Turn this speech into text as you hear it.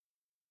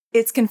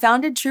It's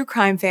confounded true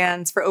crime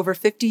fans for over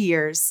 50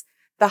 years.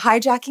 The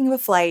hijacking of a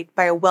flight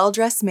by a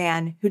well-dressed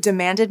man who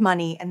demanded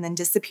money and then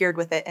disappeared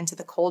with it into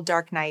the cold,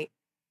 dark night.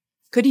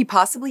 Could he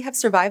possibly have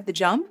survived the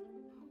jump?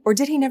 Or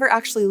did he never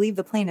actually leave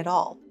the plane at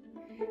all?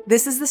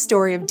 This is the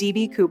story of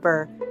D.B.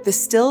 Cooper, the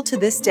still to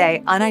this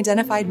day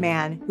unidentified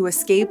man who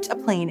escaped a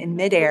plane in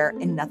midair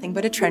in nothing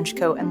but a trench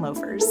coat and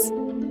loafers.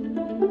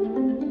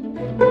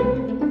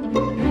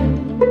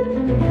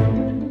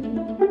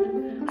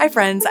 Hi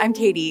friends, I'm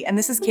Katie, and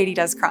this is Katie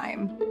Does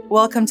Crime.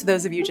 Welcome to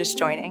those of you just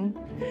joining.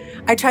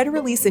 I try to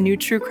release a new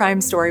true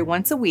crime story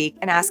once a week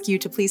and ask you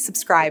to please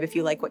subscribe if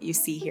you like what you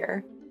see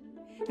here.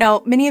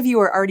 Now, many of you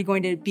are already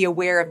going to be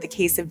aware of the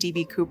case of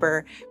D.B.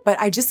 Cooper, but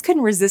I just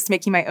couldn't resist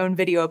making my own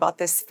video about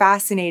this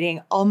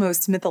fascinating,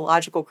 almost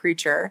mythological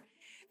creature.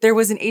 There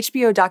was an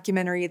HBO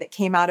documentary that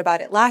came out about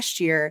it last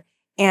year,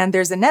 and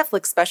there's a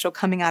Netflix special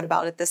coming out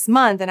about it this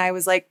month, and I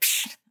was like,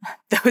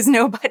 those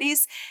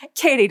nobodies?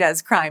 Katie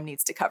Does Crime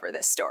needs to cover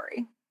this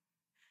story.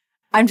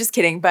 I'm just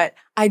kidding, but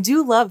I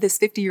do love this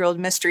 50-year-old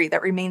mystery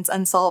that remains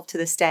unsolved to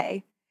this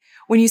day.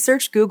 When you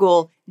search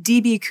Google,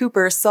 D.B.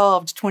 Cooper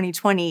solved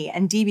 2020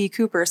 and D.B.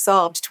 Cooper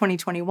solved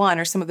 2021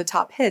 are some of the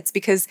top hits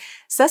because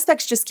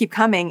suspects just keep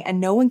coming and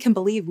no one can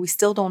believe we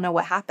still don't know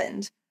what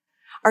happened.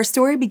 Our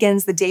story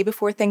begins the day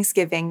before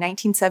Thanksgiving,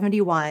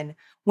 1971,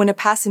 when a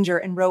passenger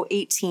in row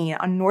 18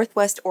 on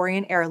Northwest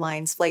Orient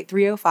Airlines Flight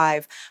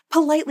 305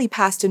 politely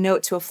passed a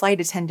note to a flight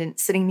attendant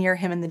sitting near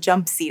him in the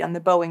jump seat on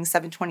the Boeing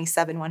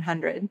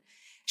 727-100.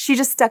 She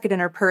just stuck it in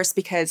her purse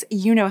because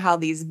you know how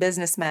these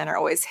businessmen are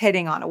always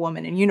hitting on a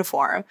woman in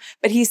uniform.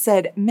 But he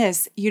said,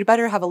 "Miss, you'd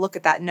better have a look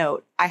at that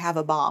note. I have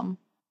a bomb."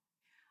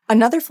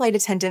 Another flight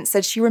attendant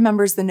said she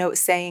remembers the note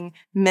saying,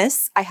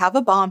 "Miss, I have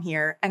a bomb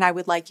here and I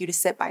would like you to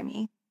sit by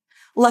me."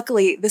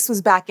 Luckily, this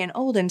was back in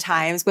olden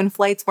times when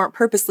flights weren't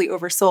purposely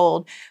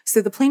oversold,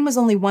 so the plane was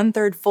only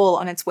 1/3 full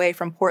on its way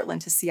from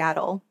Portland to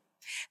Seattle.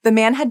 The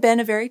man had been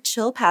a very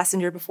chill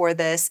passenger before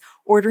this,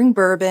 ordering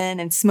bourbon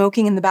and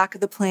smoking in the back of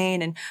the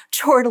plane and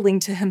chortling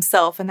to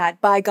himself in that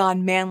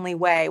bygone manly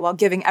way while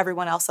giving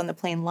everyone else on the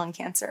plane lung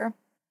cancer.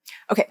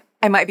 Okay,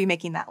 I might be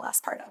making that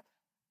last part up.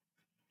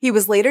 He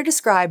was later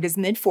described as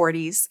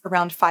mid-40s,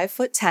 around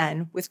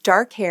 5'10", with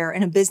dark hair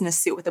and a business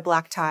suit with a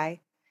black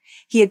tie.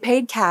 He had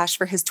paid cash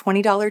for his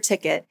 $20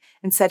 ticket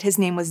and said his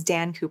name was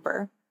Dan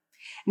Cooper.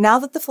 Now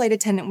that the flight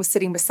attendant was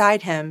sitting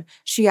beside him,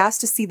 she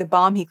asked to see the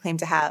bomb he claimed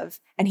to have,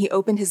 and he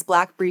opened his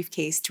black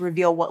briefcase to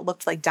reveal what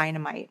looked like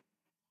dynamite.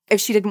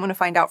 If she didn't want to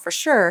find out for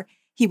sure,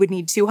 he would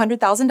need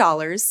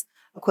 $200,000,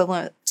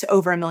 equivalent to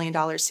over $1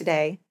 million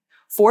today,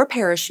 4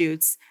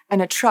 parachutes,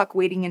 and a truck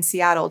waiting in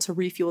Seattle to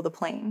refuel the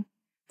plane.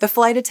 The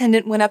flight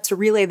attendant went up to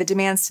relay the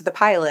demands to the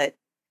pilot,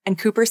 and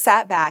Cooper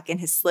sat back in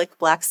his slick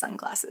black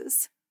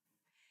sunglasses.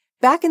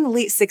 Back in the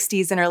late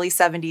 60s and early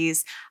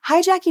 70s,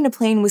 hijacking a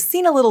plane was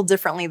seen a little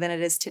differently than it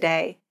is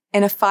today.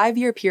 In a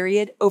 5-year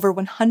period, over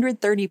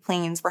 130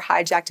 planes were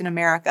hijacked in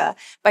America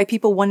by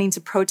people wanting to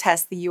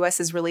protest the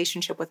U.S.'s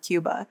relationship with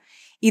Cuba,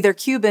 either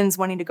Cubans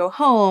wanting to go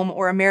home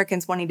or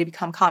Americans wanting to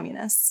become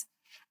communists.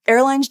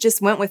 Airlines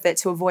just went with it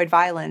to avoid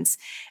violence,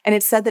 and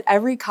it's said that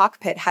every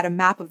cockpit had a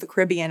map of the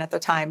Caribbean at the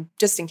time,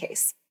 just in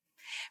case.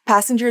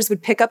 Passengers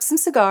would pick up some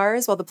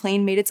cigars while the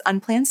plane made its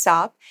unplanned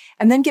stop,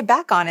 and then get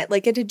back on it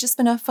like it had just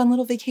been a fun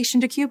little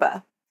vacation to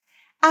Cuba.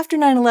 After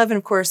 9/11,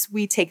 of course,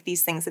 we take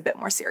these things a bit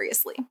more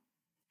seriously.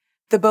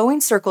 The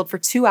Boeing circled for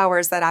 2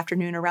 hours that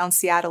afternoon around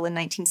Seattle in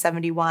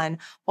 1971,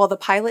 while the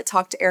pilot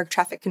talked to air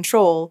traffic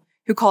control,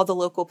 who called the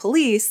local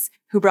police,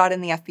 who brought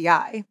in the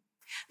FBI.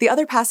 The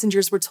other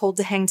passengers were told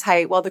to hang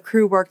tight while the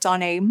crew worked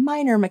on a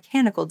minor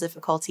mechanical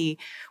difficulty,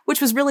 which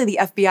was really the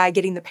FBI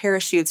getting the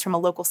parachutes from a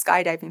local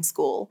skydiving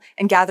school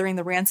and gathering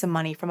the ransom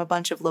money from a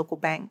bunch of local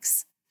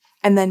banks,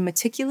 and then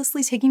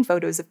meticulously taking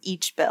photos of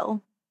each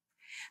bill.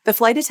 The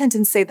flight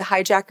attendants say the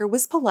hijacker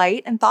was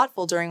polite and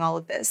thoughtful during all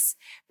of this,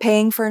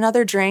 paying for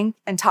another drink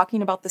and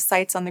talking about the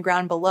sights on the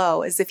ground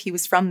below as if he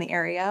was from the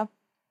area.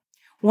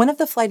 One of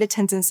the flight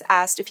attendants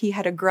asked if he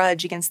had a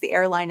grudge against the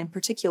airline in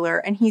particular,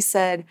 and he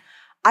said,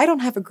 "I don't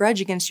have a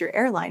grudge against your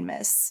airline,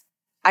 miss.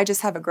 I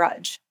just have a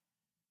grudge."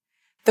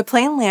 The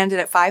plane landed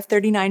at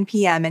 5:39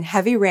 p.m. in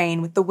heavy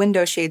rain with the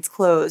window shades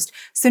closed,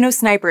 so no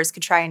snipers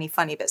could try any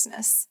funny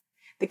business.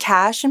 The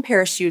cash and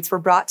parachutes were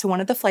brought to one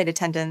of the flight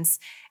attendants,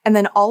 and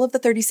then all of the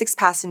 36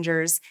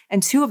 passengers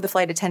and 2 of the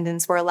flight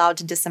attendants were allowed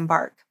to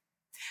disembark.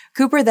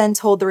 Cooper then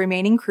told the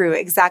remaining crew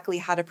exactly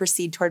how to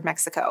proceed toward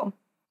Mexico.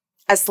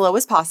 As slow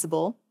as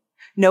possible,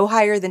 no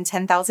higher than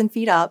 10,000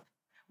 feet up,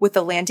 with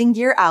the landing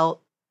gear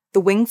out, the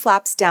wing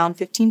flaps down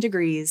 15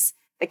 degrees,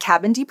 the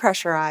cabin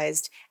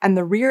depressurized, and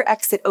the rear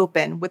exit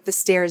open with the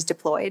stairs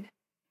deployed.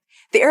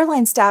 The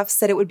airline staff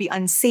said it would be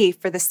unsafe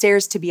for the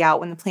stairs to be out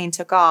when the plane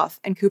took off,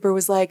 and Cooper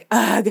was like,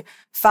 "Ugh,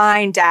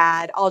 fine,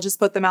 Dad, I'll just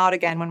put them out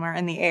again when we're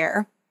in the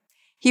air."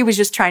 He was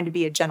just trying to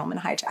be a gentleman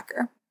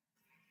hijacker.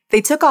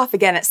 They took off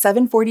again at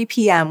 7:40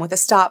 p.m. with a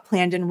stop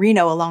planned in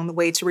Reno along the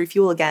way to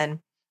refuel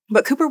again,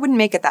 but Cooper wouldn't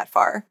make it that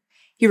far.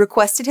 He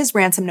requested his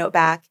ransom note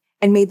back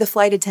and made the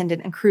flight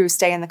attendant and crew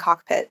stay in the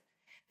cockpit.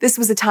 This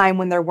was a time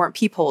when there weren't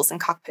peepholes in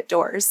cockpit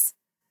doors.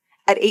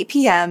 At 8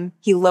 p.m.,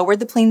 he lowered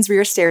the plane's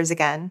rear stairs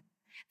again.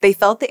 They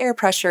felt the air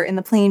pressure in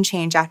the plane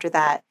change after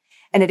that,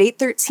 and at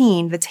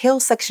 8:13, the tail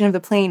section of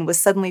the plane was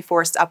suddenly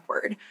forced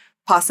upward,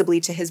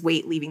 possibly to his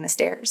weight leaving the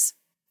stairs.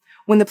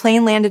 When the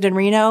plane landed in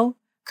Reno,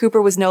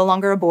 Cooper was no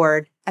longer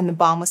aboard, and the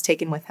bomb was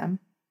taken with him.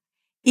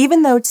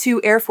 Even though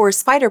 2 Air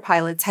Force fighter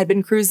pilots had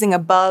been cruising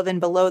above and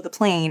below the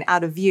plane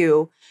out of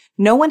view,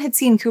 no one had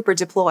seen Cooper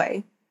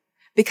deploy.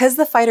 Because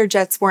the fighter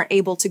jets weren't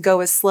able to go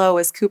as slow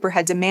as Cooper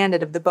had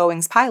demanded of the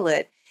Boeing's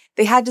pilot,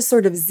 they had to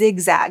sort of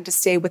zigzag to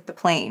stay with the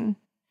plane.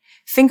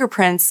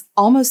 Fingerprints,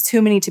 almost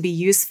too many to be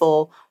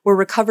useful, were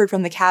recovered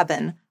from the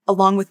cabin,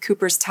 along with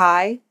Cooper's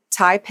tie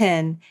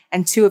pin,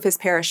 and 2 of his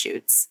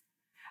parachutes.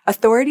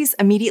 Authorities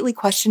immediately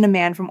questioned a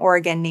man from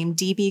Oregon named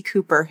D.B.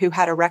 Cooper who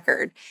had a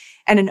record,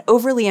 and an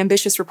overly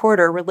ambitious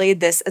reporter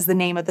relayed this as the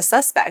name of the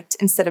suspect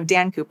instead of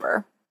Dan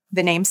Cooper.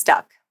 The name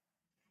stuck.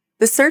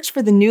 The search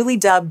for the newly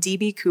dubbed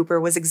D.B. Cooper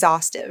was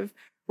exhaustive,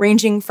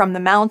 ranging from the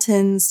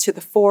mountains to the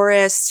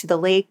forests to the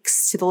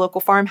lakes to the local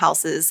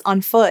farmhouses,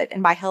 on foot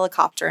and by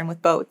helicopter and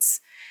with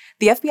boats.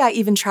 The FBI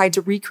even tried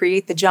to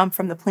recreate the jump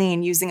from the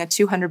plane using a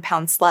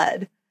 200-pound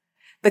sled.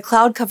 The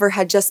cloud cover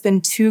had just been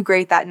too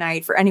great that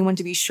night for anyone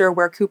to be sure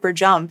where Cooper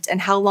jumped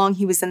and how long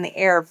he was in the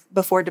air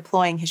before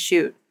deploying his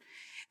chute.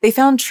 They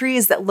found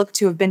trees that looked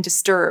to have been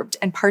disturbed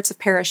and parts of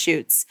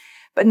parachutes,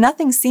 but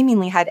nothing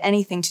seemingly had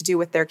anything to do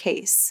with their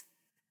case.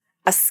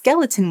 A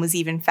skeleton was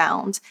even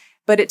found,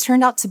 but it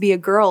turned out to be a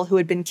girl who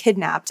had been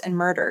kidnapped and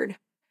murdered.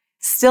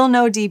 Still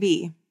no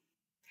DB.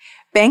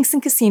 Banks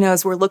and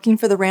casinos were looking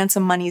for the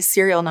ransom money's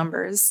serial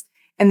numbers,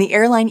 and the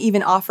airline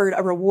even offered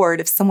a reward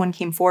if someone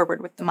came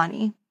forward with the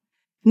money.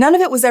 None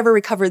of it was ever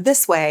recovered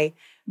this way,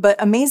 but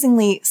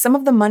amazingly, some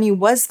of the money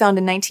was found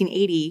in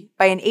 1980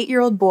 by an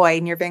 8-year-old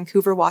boy near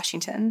Vancouver,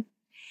 Washington.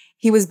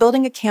 He was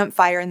building a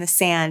campfire in the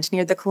sand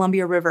near the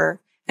Columbia River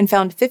and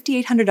found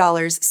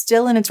 $5,800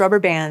 still in its rubber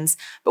bands,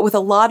 but with a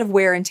lot of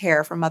wear and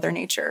tear from Mother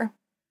Nature.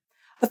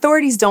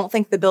 Authorities don't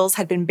think the bills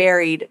had been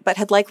buried, but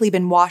had likely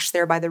been washed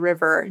there by the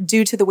river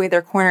due to the way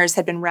their corners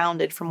had been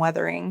rounded from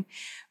weathering.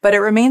 But it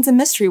remains a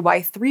mystery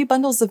why 3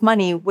 bundles of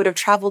money would have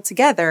traveled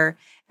together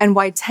and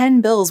why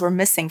 10 bills were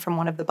missing from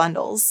one of the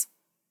bundles.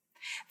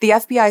 The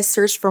FBI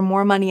searched for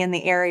more money in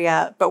the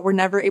area, but were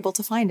never able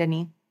to find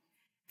any.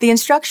 The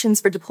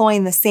instructions for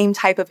deploying the same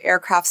type of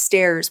aircraft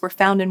stairs were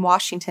found in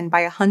Washington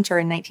by a hunter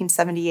in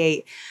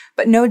 1978,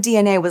 but no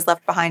DNA was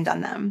left behind on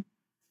them.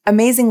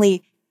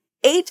 Amazingly,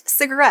 8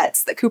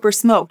 cigarettes that Cooper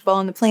smoked while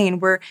on the plane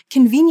were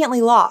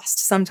conveniently lost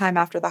sometime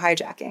after the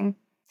hijacking.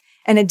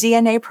 And a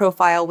DNA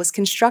profile was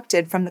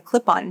constructed from the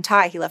clip-on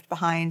tie he left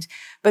behind,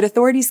 but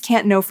authorities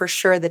can't know for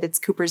sure that it's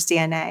Cooper's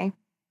DNA.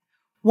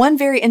 One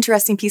very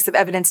interesting piece of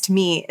evidence to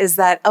me is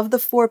that of the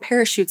 4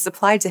 parachutes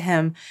supplied to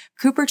him,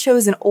 Cooper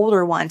chose an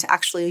older one to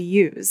actually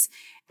use,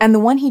 and the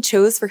one he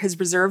chose for his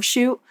reserve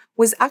chute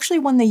was actually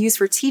one they used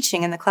for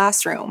teaching in the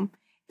classroom.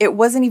 It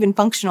wasn't even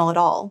functional at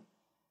all.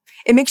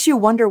 It makes you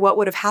wonder what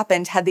would have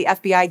happened had the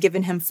FBI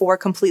given him 4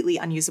 completely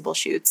unusable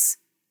chutes.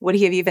 Would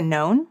he have even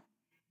known?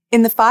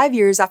 In the 5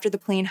 years after the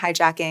plane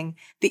hijacking,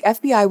 the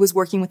FBI was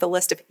working with a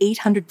list of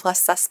 800-plus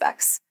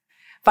suspects.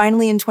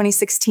 Finally, in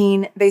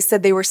 2016, they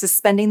said they were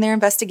suspending their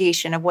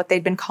investigation of what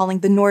they'd been calling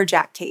the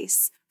Norjack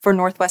case for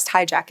Northwest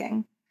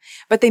hijacking.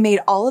 But they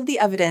made all of the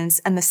evidence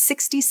and the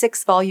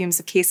 66 volumes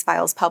of case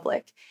files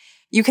public.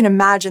 You can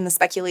imagine the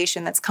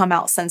speculation that's come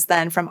out since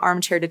then from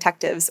armchair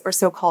detectives or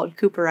so-called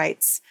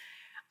Cooperites.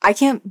 I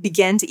can't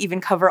begin to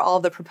even cover all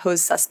the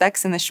proposed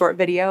suspects in this short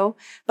video,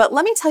 but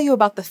let me tell you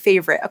about the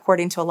favorite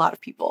according to a lot of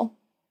people.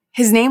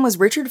 His name was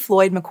Richard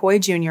Floyd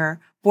McCoy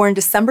Jr., born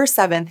December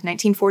 7,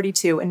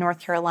 1942 in North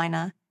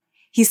Carolina.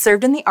 He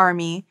served in the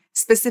Army,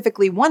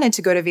 specifically wanted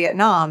to go to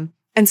Vietnam,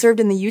 and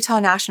served in the Utah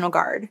National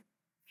Guard.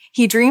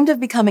 He dreamed of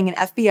becoming an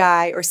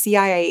FBI or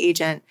CIA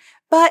agent,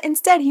 but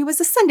instead he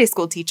was a Sunday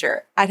school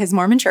teacher at his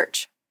Mormon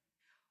church.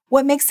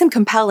 What makes him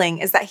compelling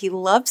is that he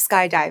loved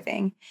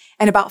skydiving,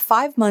 and about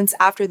 5 months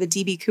after the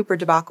D.B. Cooper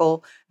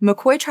debacle,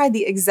 McCoy tried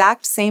the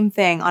exact same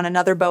thing on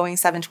another Boeing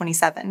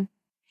 727.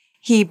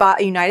 He bought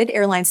a United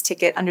Airlines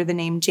ticket under the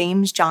name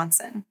James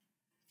Johnson,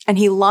 and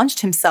he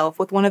launched himself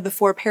with one of the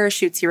 4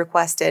 parachutes he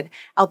requested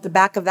out the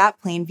back of that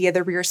plane via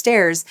the rear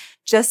stairs,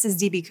 just as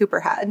D.B.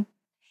 Cooper had.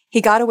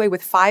 He got away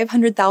with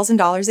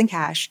 $500,000 in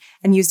cash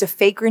and used a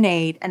fake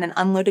grenade and an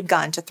unloaded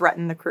gun to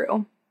threaten the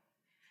crew.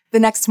 The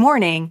next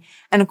morning,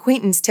 an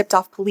acquaintance tipped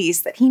off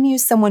police that he knew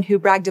someone who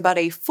bragged about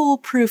a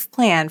foolproof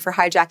plan for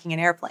hijacking an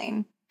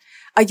airplane.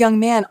 A young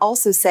man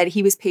also said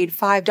he was paid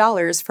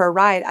 $5 for a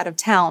ride out of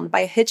town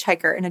by a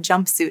hitchhiker in a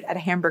jumpsuit at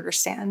a hamburger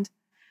stand.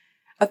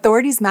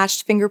 Authorities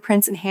matched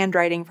fingerprints and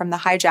handwriting from the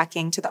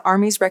hijacking to the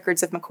Army's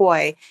records of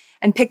McCoy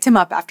and picked him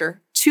up after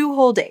 2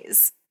 whole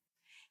days.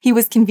 He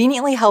was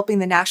conveniently helping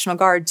the National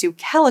Guard do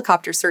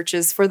helicopter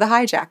searches for the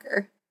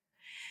hijacker.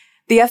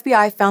 The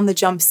FBI found the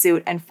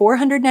jumpsuit and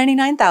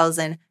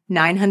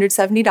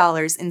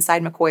 $499,970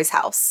 inside McCoy's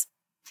house.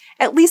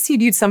 At least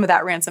he'd used some of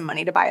that ransom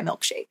money to buy a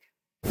milkshake.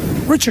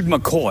 Richard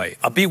McCoy,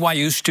 a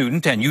BYU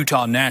student and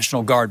Utah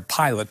National Guard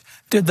pilot,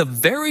 did the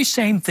very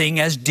same thing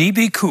as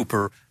D.B.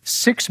 Cooper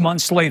 6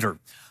 months later.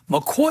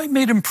 McCoy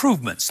made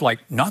improvements like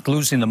not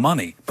losing the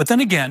money, but then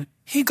again,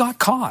 he got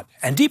caught,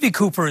 and D.B.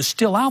 Cooper is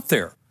still out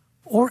there.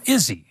 Or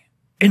is he?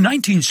 In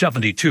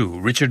 1972,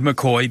 Richard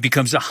McCoy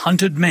becomes a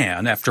hunted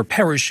man after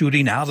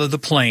parachuting out of the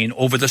plane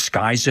over the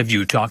skies of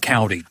Utah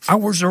County.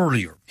 Hours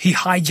earlier, he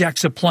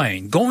hijacks a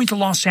plane going to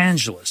Los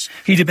Angeles.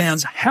 He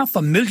demands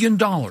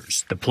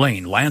 $500,000. The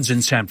plane lands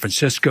in San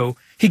Francisco.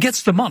 He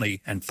gets the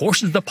money and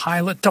forces the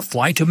pilot to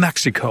fly to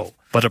Mexico.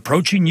 But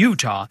approaching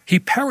Utah, he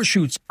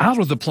parachutes out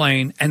of the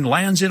plane and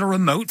lands in a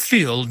remote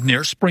field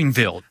near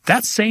Springfield.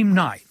 That same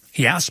night,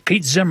 he asked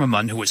Pete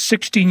Zimmerman, who was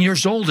 16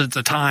 years old at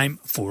the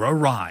time, for a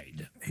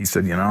ride. He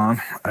said,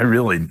 I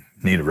really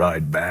need a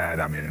ride bad.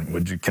 I mean,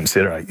 would you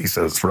consider it? He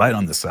says, it's right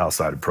on the south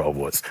side of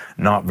Provo. It's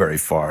not very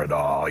far at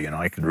all.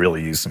 I could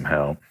really use some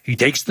help. He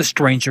takes the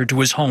stranger to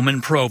his home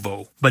in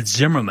Provo, but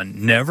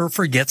Zimmerman never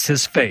forgets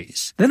his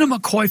face. Then a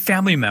McCoy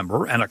family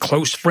member and a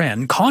close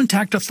friend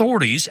contact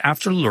authorities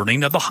after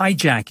learning of the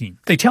hijacking.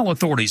 They tell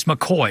authorities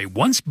McCoy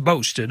once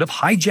boasted of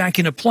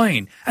hijacking a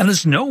plane and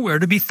is nowhere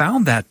to be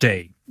found that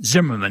day.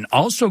 Zimmerman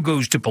also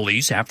goes to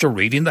police after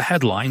reading the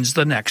headlines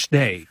the next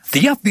day.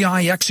 The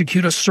FBI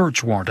execute a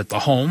search warrant at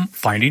the home,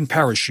 finding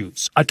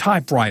parachutes, a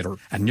typewriter,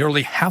 and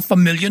nearly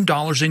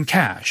 $500,000 in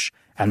cash,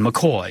 and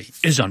McCoy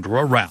is under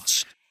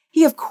arrest.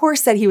 He of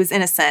course said he was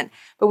innocent,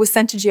 but was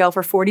sent to jail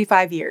for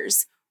 45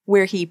 years,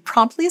 where he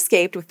promptly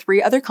escaped with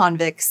 3 other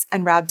convicts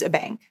and robbed a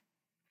bank.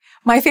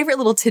 My favorite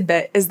little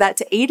tidbit is that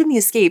to aid in the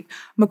escape,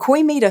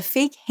 McCoy made a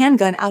fake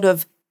handgun out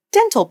of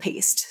dental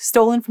paste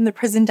stolen from the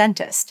prison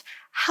dentist.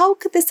 How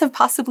could this have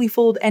possibly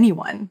fooled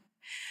anyone?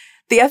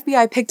 The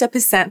FBI picked up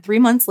his scent 3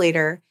 months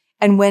later,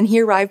 and when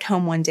he arrived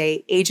home one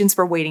day, agents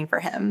were waiting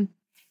for him.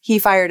 He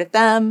fired at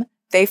them,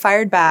 they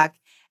fired back,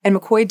 and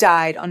McCoy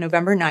died on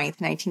November 9th,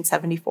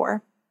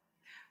 1974.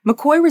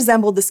 McCoy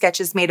resembled the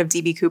sketches made of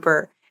D.B.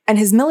 Cooper, and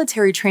his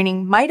military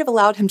training might have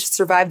allowed him to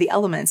survive the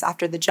elements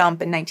after the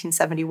jump in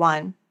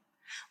 1971.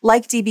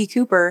 Like D.B.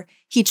 Cooper,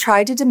 he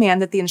tried to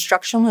demand that the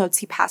instructional notes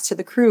he passed to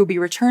the crew be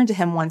returned to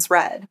him once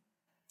read.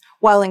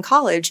 While in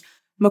college,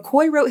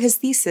 McCoy wrote his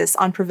thesis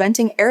on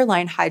preventing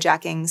airline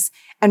hijackings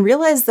and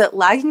realized that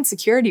lagging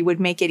security would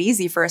make it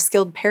easy for a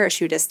skilled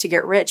parachutist to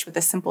get rich with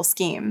a simple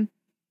scheme.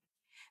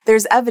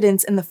 There's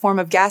evidence in the form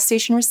of gas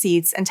station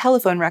receipts and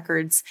telephone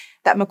records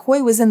that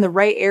McCoy was in the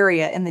right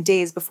area in the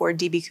days before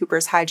D.B.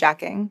 Cooper's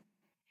hijacking.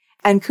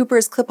 And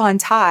Cooper's clip-on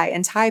tie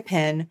and tie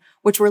pin,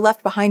 which were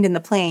left behind in the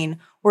plane,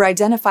 were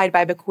identified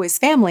by McCoy's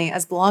family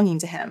as belonging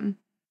to him.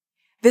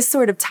 This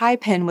sort of tie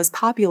pin was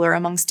popular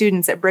among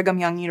students at Brigham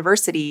Young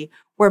University,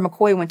 where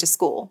McCoy went to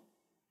school.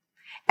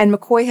 And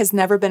McCoy has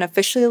never been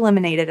officially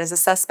eliminated as a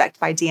suspect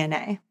by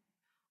DNA.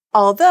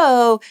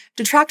 Although,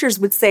 detractors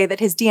would say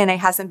that his DNA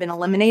hasn't been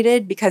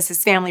eliminated because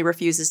his family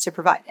refuses to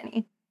provide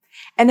any.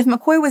 And if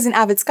McCoy was an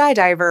avid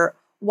skydiver,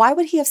 why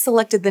would he have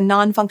selected the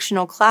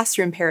non-functional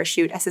classroom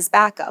parachute as his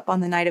backup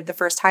on the night of the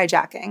first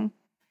hijacking?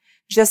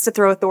 Just to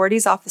throw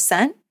authorities off the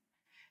scent?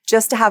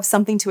 Just to have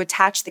something to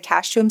attach the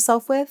cash to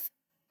himself with?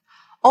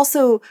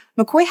 Also,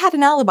 McCoy had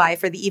an alibi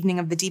for the evening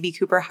of the D.B.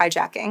 Cooper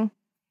hijacking.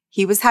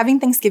 He was having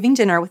Thanksgiving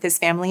dinner with his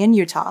family in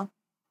Utah.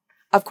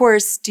 Of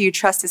course, do you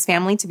trust his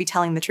family to be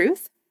telling the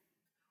truth?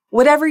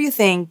 Whatever you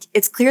think,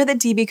 it's clear that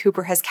D.B.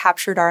 Cooper has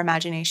captured our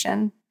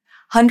imagination.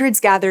 Hundreds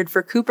gathered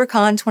for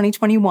CooperCon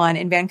 2021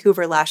 in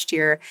Vancouver last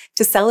year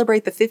to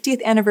celebrate the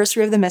 50th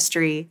anniversary of the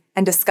mystery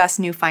and discuss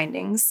new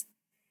findings.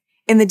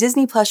 In the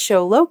Disney Plus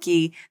show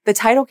Loki, the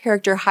title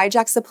character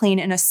hijacks a plane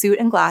in a suit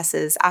and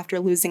glasses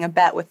after losing a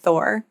bet with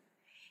Thor.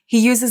 He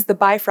uses the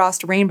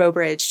Bifrost Rainbow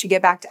Bridge to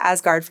get back to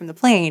Asgard from the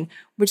plane,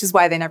 which is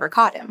why they never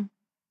caught him.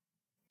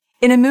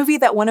 In a movie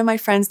that one of my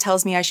friends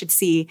tells me I should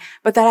see,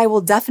 but that I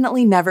will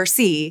definitely never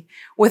see,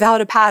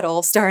 Without a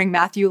Paddle, starring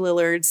Matthew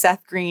Lillard,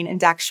 Seth Green, and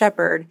Dax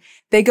Shepard,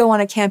 they go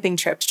on a camping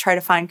trip to try to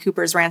find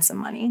Cooper's ransom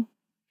money.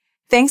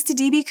 Thanks to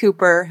D.B.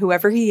 Cooper,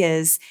 whoever he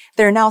is,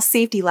 there are now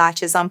safety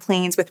latches on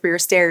planes with rear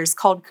stairs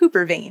called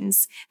Cooper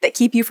vanes that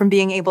keep you from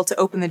being able to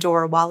open the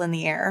door while in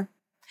the air.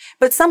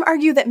 But some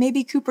argue that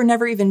maybe Cooper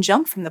never even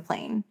jumped from the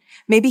plane.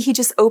 Maybe he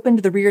just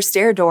opened the rear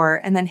stair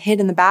door and then hid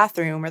in the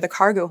bathroom or the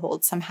cargo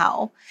hold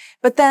somehow.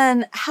 But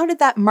then, how did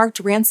that marked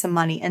ransom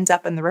money end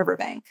up in the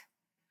riverbank?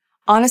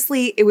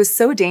 Honestly, it was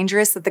so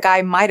dangerous that the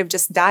guy might have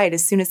just died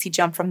as soon as he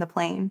jumped from the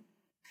plane.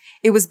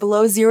 It was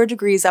below 0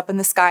 degrees up in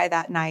the sky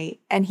that night,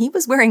 and he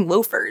was wearing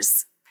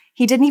loafers.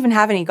 He didn't even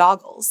have any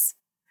goggles.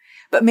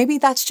 But maybe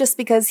that's just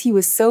because he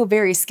was so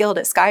very skilled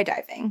at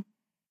skydiving.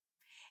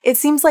 It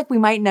seems like we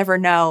might never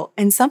know,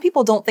 and some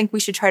people don't think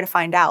we should try to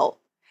find out.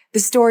 The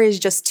story is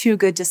just too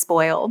good to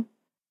spoil.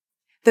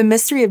 The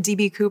mystery of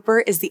D.B.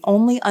 Cooper is the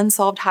only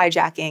unsolved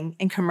hijacking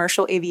in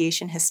commercial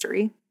aviation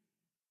history.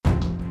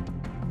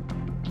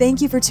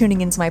 Thank you for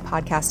tuning into my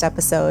podcast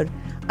episode.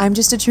 I'm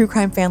just a true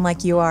crime fan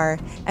like you are,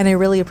 and I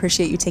really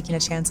appreciate you taking a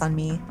chance on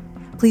me.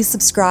 Please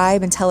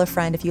subscribe and tell a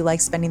friend if you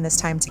like spending this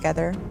time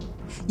together.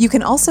 You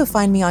can also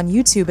find me on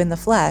YouTube in the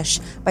flesh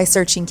by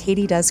searching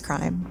Katie Does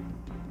Crime.